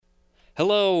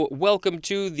Hello, welcome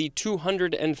to the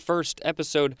 201st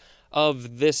episode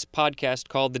of this podcast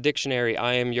called The Dictionary.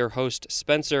 I am your host,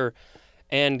 Spencer,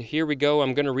 and here we go.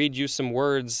 I'm going to read you some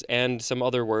words and some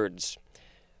other words.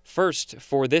 First,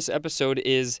 for this episode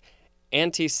is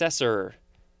antecessor,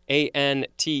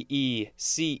 antecessor.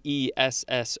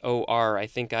 I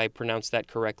think I pronounced that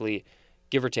correctly,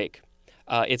 give or take.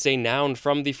 It's a noun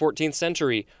from the 14th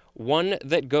century, one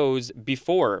that goes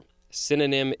before.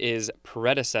 Synonym is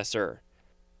predecessor.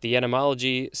 The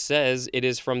etymology says it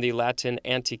is from the Latin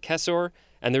antecessor,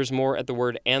 and there's more at the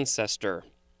word ancestor.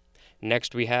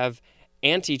 Next we have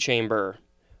antechamber.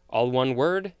 All one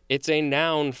word, it's a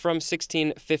noun from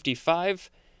 1655,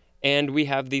 and we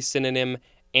have the synonym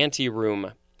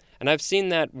anteroom. And I've seen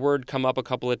that word come up a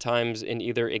couple of times in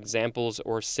either examples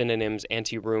or synonyms,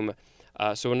 anteroom.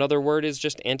 So another word is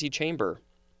just antechamber.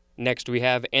 Next we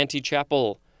have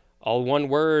antechapel. All one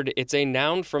word, it's a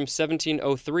noun from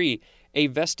 1703, a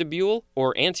vestibule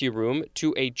or anteroom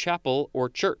to a chapel or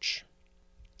church.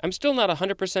 I'm still not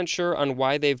 100% sure on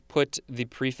why they've put the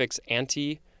prefix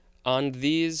ante on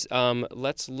these.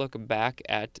 Let's look back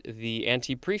at the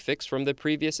ante prefix from the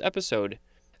previous episode.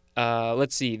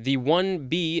 Let's see. The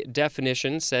 1B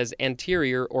definition says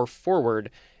anterior or forward,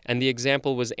 and the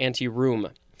example was anteroom.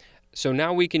 So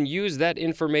now we can use that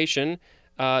information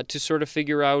to sort of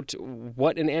figure out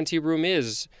what an anteroom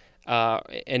is,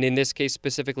 and in this case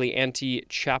specifically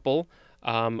antechapel,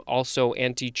 also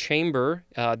antechamber.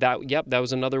 That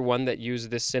was another one that used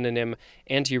this synonym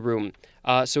anteroom.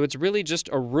 So it's really just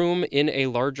a room in a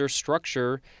larger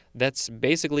structure that's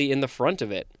basically in the front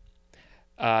of it.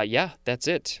 That's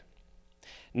it.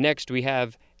 Next we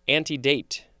have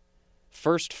antedate.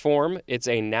 First form, it's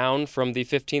a noun from the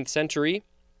 15th century.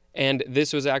 And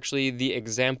this was actually the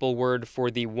example word for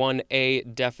the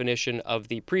 1A definition of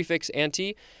the prefix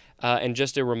ante. And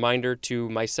just a reminder to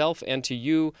myself and to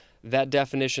you, that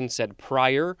definition said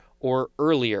prior or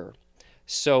earlier.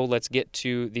 So let's get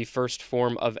to the first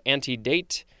form of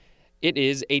antedate. It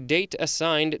is a date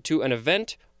assigned to an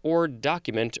event or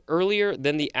document earlier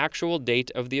than the actual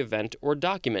date of the event or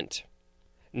document.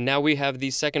 Now we have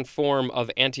the second form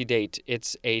of antedate.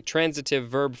 It's a transitive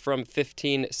verb from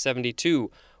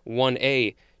 1572.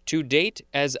 1A, to date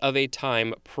as of a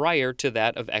time prior to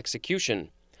that of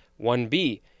execution.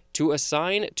 1B, to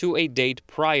assign to a date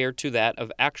prior to that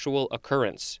of actual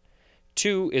occurrence.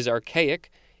 2 is archaic,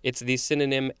 it's the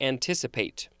synonym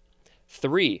anticipate.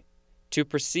 3, to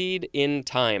proceed in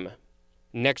time.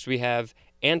 Next we have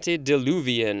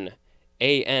antediluvian,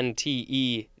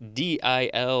 antediluvian.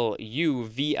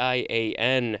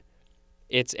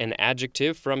 It's an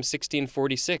adjective from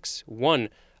 1646. 1,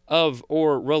 of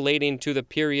or relating to the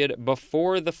period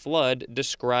before the flood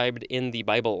described in the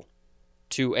Bible.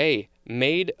 2a,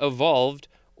 made, evolved,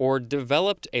 or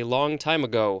developed a long time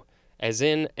ago, as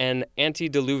in an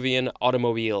antediluvian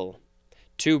automobile.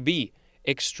 2b,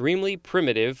 extremely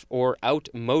primitive or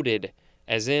outmoded,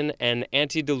 as in an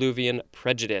antediluvian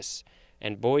prejudice.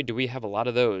 And boy, do we have a lot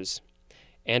of those.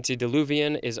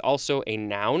 Antediluvian is also a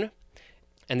noun,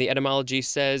 and the etymology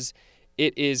says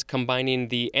it is combining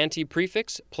the ante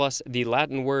prefix plus the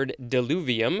Latin word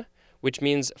diluvium, which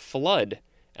means flood,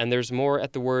 and there's more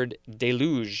at the word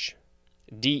deluge,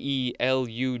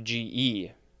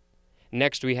 D-E-L-U-G-E.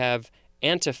 Next we have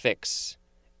antefix,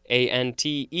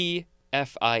 A-N-T-E-F-I-X.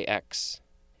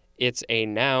 It's a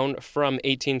noun from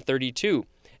 1832,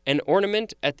 an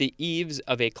ornament at the eaves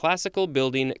of a classical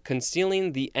building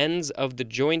concealing the ends of the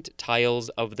joint tiles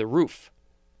of the roof.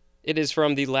 It is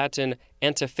from the Latin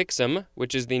antefixum,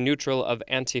 which is the neutral of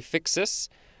antefixus,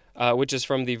 which is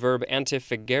from the verb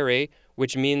antefigere,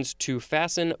 which means to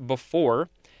fasten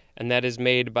before, and that is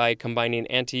made by combining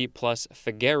ante plus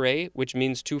figere, which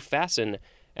means to fasten,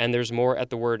 and there's more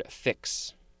at the word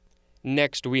fix.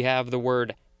 Next, we have the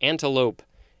word antelope.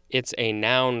 It's a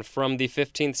noun from the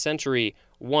 15th century.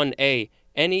 1a,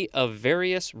 any of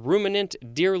various ruminant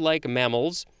deer-like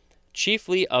mammals,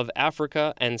 chiefly of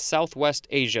Africa and Southwest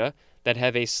Asia, that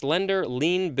have a slender,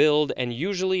 lean build and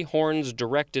usually horns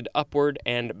directed upward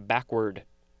and backward.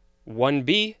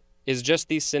 1b is just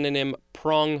the synonym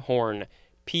pronghorn,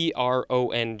 P-R-O-N-G-H-O-R-N.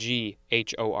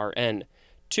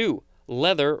 2,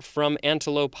 leather from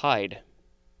antelope hide.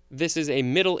 This is a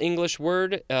Middle English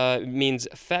word, means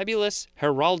fabulous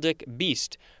heraldic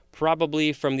beast,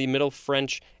 probably from the Middle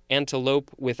French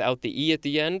antelope without the E at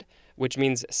the end, which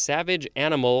means savage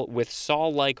animal with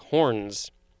saw-like horns.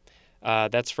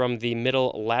 That's from the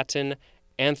Middle Latin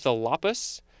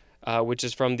anthelopus, which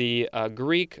is from the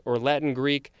Greek or Latin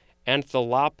Greek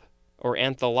anthelop or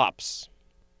anthelops.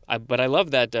 But I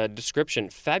love that description,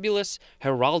 fabulous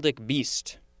heraldic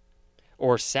beast.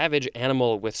 or savage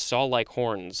animal with saw-like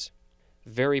horns.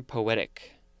 Very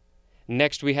poetic.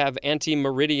 Next, we have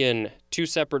antemeridian, two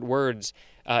separate words.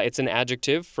 It's an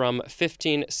adjective from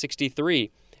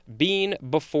 1563, being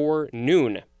before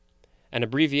noon. An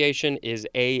abbreviation is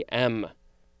AM.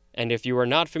 And if you are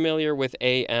not familiar with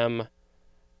AM,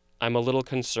 I'm a little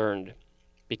concerned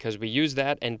because we use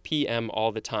that and PM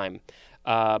all the time.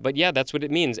 But yeah, that's what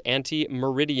it means,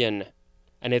 antemeridian.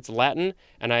 And it's Latin,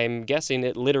 and I'm guessing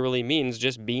it literally means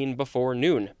just being before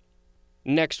noon.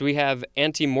 Next, we have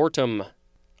antemortem.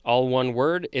 All one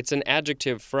word, it's an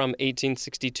adjective from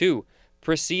 1862,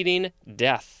 preceding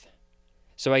death.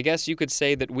 So I guess you could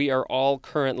say that we are all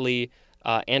currently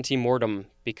antemortem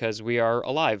because we are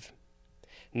alive.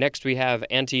 Next, we have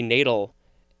antenatal.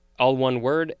 All one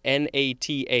word,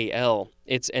 natal.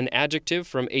 It's an adjective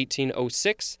from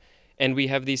 1806, and we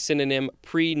have the synonym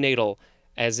prenatal,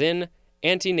 as in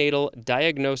antenatal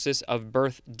diagnosis of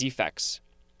birth defects.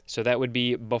 So that would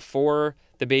be before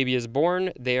the baby is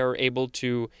born, they are able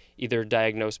to either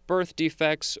diagnose birth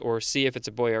defects or see if it's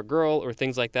a boy or girl or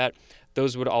things like that.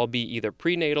 Those would all be either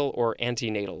prenatal or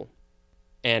antenatal.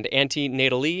 And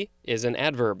antenatally is an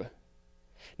adverb.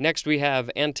 Next we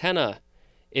have antenna.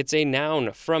 It's a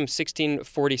noun from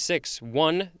 1646.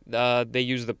 One, they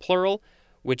use the plural,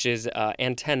 which is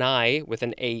antennae with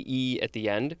an AE at the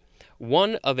end.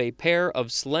 One of a pair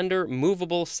of slender,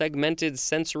 movable, segmented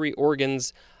sensory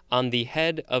organs on the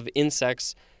head of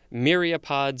insects,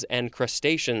 myriapods, and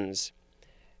crustaceans.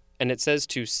 And it says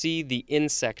to see the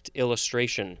insect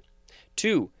illustration.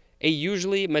 2, a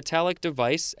usually metallic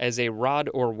device as a rod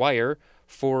or wire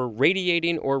for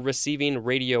radiating or receiving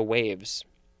radio waves.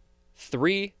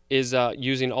 3 is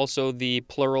using also the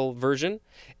plural version,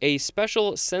 a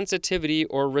special sensitivity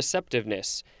or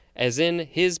receptiveness, as in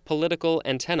his political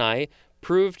antennae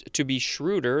proved to be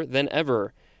shrewder than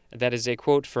ever. That is a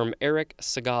quote from Eric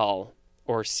Segal,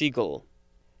 or Siegel.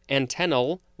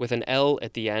 Antennal, with an L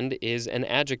at the end, is an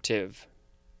adjective.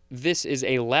 This is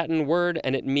a Latin word,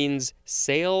 and it means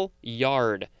sail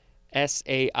yard,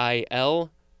 SAILYARD.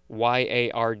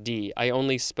 I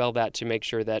only spell that to make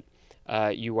sure that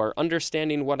you are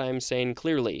understanding what I'm saying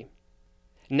clearly.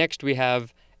 Next we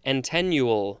have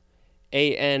antennule,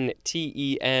 ANTENNULE.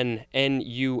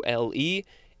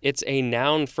 It's a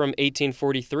noun from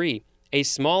 1843, a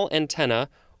small antenna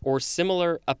or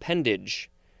similar appendage.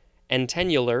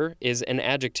 Antennular is an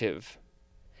adjective.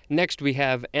 Next we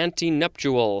have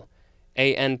antenuptial,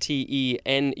 ANTENUPTIAL.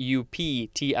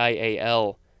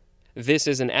 This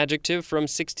is an adjective from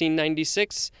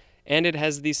 1696, and it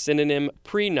has the synonym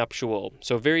prenuptial,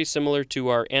 so very similar to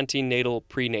our antenatal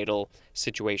prenatal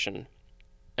situation.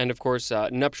 And of course,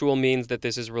 nuptial means that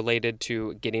this is related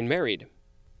to getting married.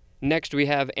 Next we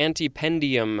have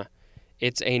antependium.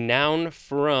 It's a noun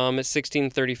from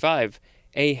 1635,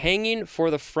 a hanging for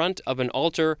the front of an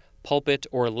altar, pulpit,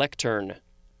 or lectern.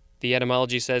 The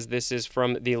etymology says this is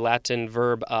from the Latin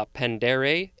verb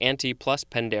pendere, ante plus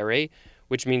pendere,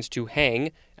 which means to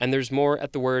hang, and there's more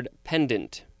at the word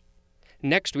pendant.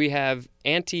 Next we have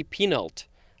antepenult.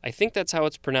 I think that's how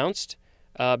it's pronounced,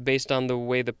 based on the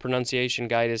way the pronunciation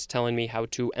guide is telling me how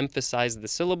to emphasize the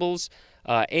syllables.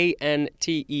 ANTEPENULT.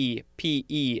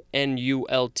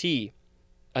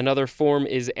 Another form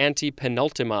is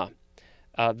antepenultima.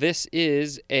 This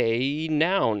is a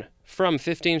noun from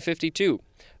 1552.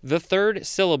 The third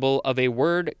syllable of a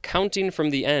word counting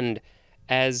from the end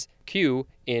as Q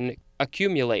in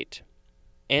accumulate.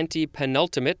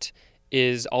 Antepenultimate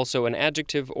is also an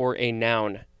adjective or a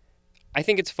noun. I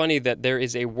think it's funny that there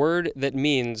is a word that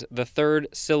means the third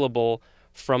syllable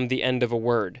from the end of a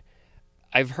word.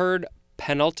 I've heard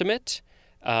penultimate,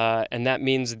 and that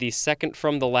means the second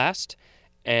from the last.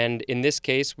 And in this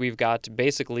case, we've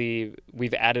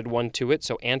added one to it,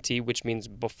 so ante, which means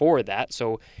before that.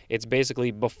 So it's basically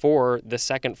before the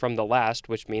second from the last,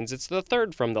 which means it's the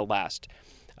third from the last.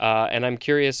 And I'm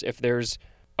curious if there's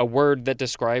a word that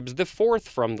describes the fourth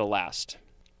from the last.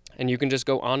 And you can just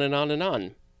go on and on and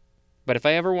on. But if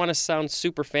I ever want to sound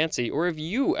super fancy, or if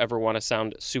you ever want to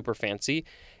sound super fancy,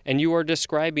 and you are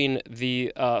describing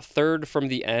the third from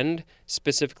the end,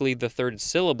 specifically the third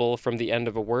syllable from the end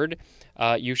of a word,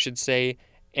 you should say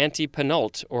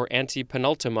antepenult or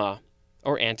antepenultima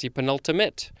or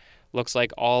antepenultimate. Looks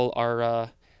like all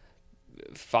are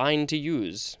fine to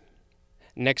use.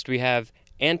 Next we have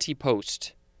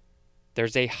antepost.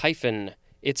 There's a hyphen.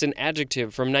 It's an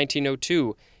adjective from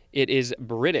 1902. It is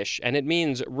British, and it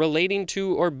means relating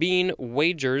to or being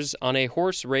wagers on a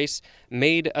horse race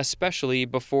made especially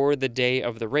before the day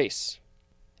of the race.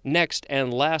 Next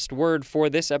and last word for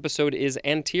this episode is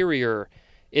anterior.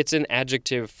 It's an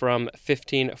adjective from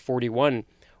 1541.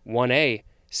 1A,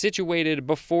 situated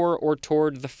before or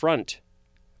toward the front.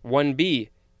 1B,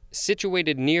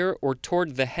 situated near or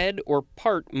toward the head or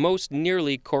part most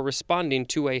nearly corresponding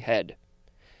to a head.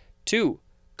 2.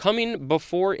 Coming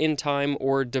before in time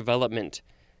or development.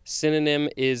 Synonym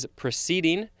is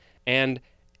preceding, and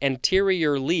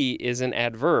anteriorly is an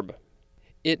adverb.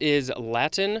 It is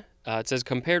Latin. It says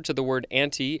compared to the word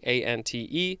ante,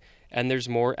 A-N-T-E, and there's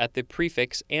more at the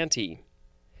prefix ante.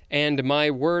 And my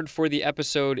word for the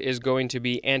episode is going to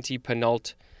be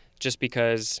antepenult, just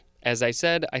because, as I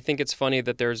said, I think it's funny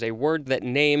that there's a word that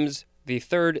names the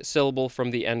third syllable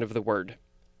from the end of the word.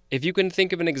 If you can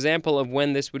think of an example of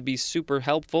when this would be super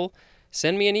helpful,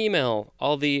 send me an email.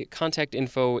 All the contact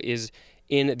info is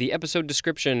in the episode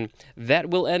description. That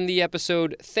will end the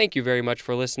episode. Thank you very much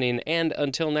for listening, and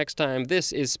until next time,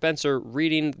 this is Spencer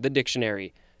reading the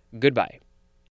dictionary. Goodbye.